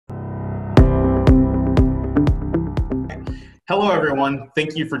Hello, everyone.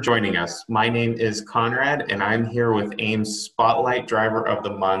 Thank you for joining us. My name is Conrad, and I'm here with AIM's Spotlight Driver of the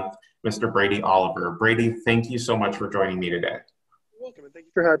Month, Mr. Brady Oliver. Brady, thank you so much for joining me today. You're welcome, and thank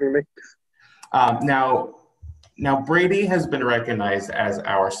you for having me. Um, now, now, Brady has been recognized as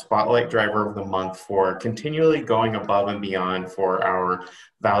our Spotlight Driver of the Month for continually going above and beyond for our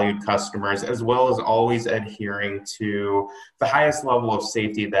valued customers, as well as always adhering to the highest level of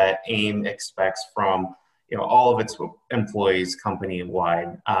safety that AIM expects from all of its employees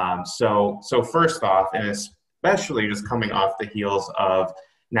company-wide. So first off, and especially just coming off the heels of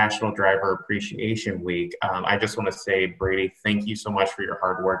National Driver Appreciation Week, I just want to say, Brady, thank you so much for your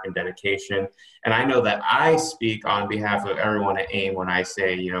hard work and dedication. And I know that I speak on behalf of everyone at AIM when I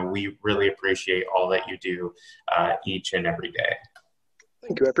say, we really appreciate all that you do each and every day.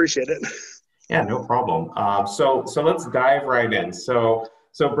 Thank you. I appreciate it. Yeah, no problem. So let's dive right in. So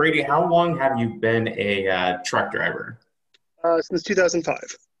Brady, how long have you been a truck driver? Since 2005.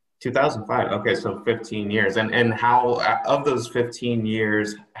 2005. Okay, so 15 years. And how of those 15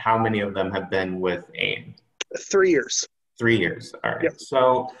 years, how many of them have been with AIM? 3 years. 3 years. All right. Yep.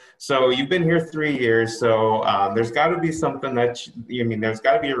 So you've been here 3 years. So there's got to be something there's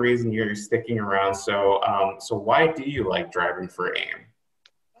got to be a reason you're sticking around. So why do you like driving for AIM?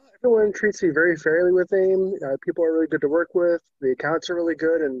 Everyone treats me very fairly with AIM. People are really good to work with. The accounts are really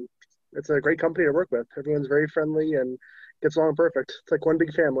good, and it's a great company to work with. Everyone's very friendly and gets along perfect. It's like one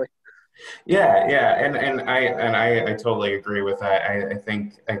big family. Yeah, and I totally agree with that. I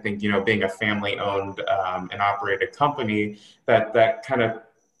think being a family-owned and operated company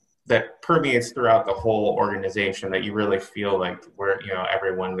that permeates throughout the whole organization, that you really feel like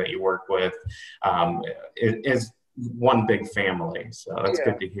everyone that you work with is one big family. So that's Yeah.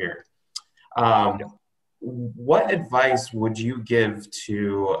 good to hear. What advice would you give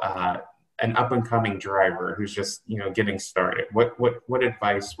to an up and coming driver who's just getting started? What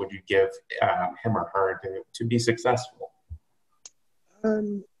advice would you give him or her to be successful?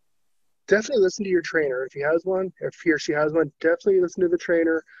 Um, Definitely listen to your trainer if he has one. If he or she has one, definitely listen to the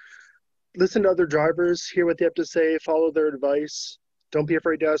trainer. Listen to other drivers, hear what they have to say, follow their advice. Don't be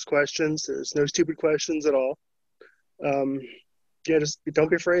afraid to ask questions. There's no stupid questions at all. Um, yeah, just don't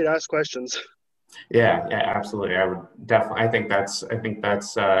be afraid to ask questions. Yeah, absolutely. I would definitely. I think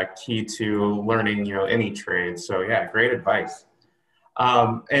that's key to learning, any trade. So yeah, great advice.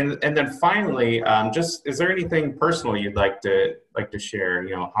 And then finally, just is there anything personal you'd like to share?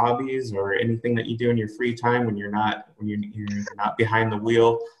 Hobbies or anything that you do in your free time when you're not behind the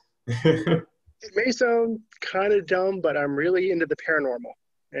wheel. It may sound kind of dumb, but I'm really into the paranormal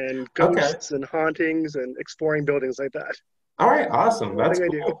and Okay. ghosts and hauntings and exploring buildings like that. All right, awesome. One That's thing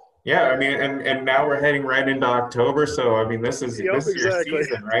I do. cool. Yeah, I mean, and now we're heading right into October, so I mean, this is Yep, this is your exactly.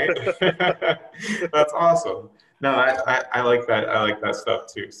 season, right? That's awesome. No, I like that. I like that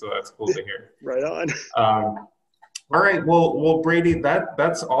stuff too. So that's cool to hear. Right on. All right, well, Brady,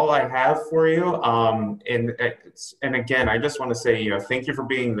 that's all I have for you. And again, I just want to say, thank you for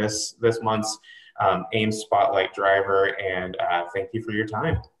being this month's AIM Spotlight driver, and thank you for your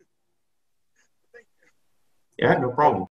time. Yeah, no problem.